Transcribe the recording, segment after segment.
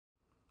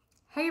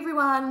Hey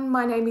everyone,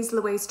 my name is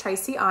Louise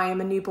Tracy. I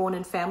am a newborn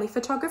and family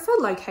photographer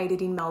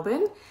located in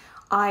Melbourne.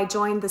 I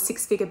joined the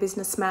Six Figure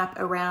Business Map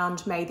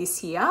around May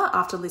this year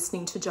after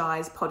listening to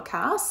Jai's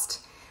podcast.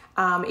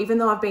 Even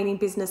though I've been in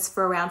business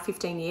for around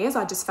 15 years,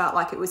 I just felt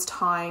like it was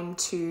time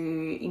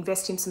to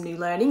invest in some new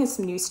learning and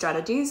some new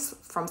strategies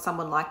from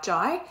someone like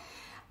Jai.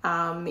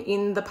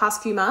 In the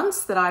past few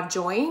months that I've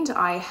joined,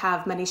 I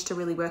have managed to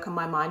really work on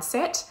my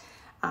mindset,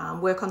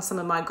 work on some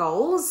of my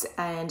goals,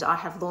 and I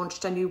have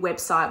launched a new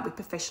website with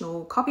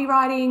professional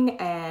copywriting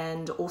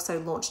and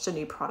also launched a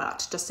new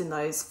product just in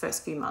those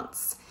first few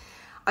months.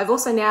 I've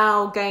also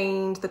now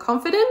gained the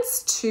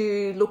confidence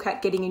to look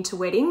at getting into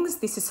weddings.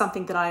 This is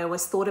something that I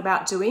always thought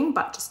about doing,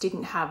 but just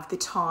didn't have the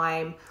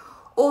time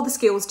or the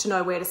skills to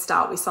know where to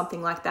start with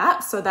something like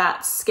that. So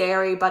that's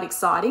scary but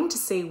exciting to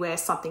see where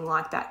something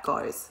like that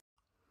goes.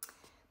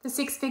 The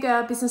Six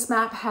Figure Business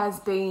Map has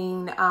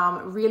been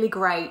really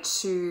great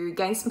to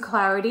gain some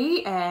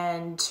clarity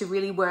and to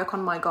really work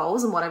on my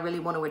goals and what I really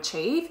want to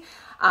achieve.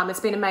 It's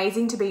been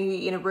amazing to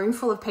be in a room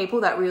full of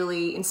people that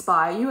really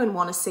inspire you and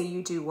want to see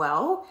you do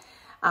well.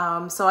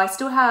 So I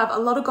still have a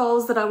lot of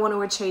goals that I want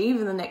to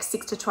achieve in the next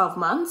 6 to 12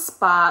 months,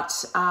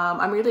 but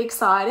I'm really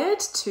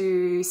excited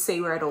to see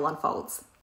where it all unfolds.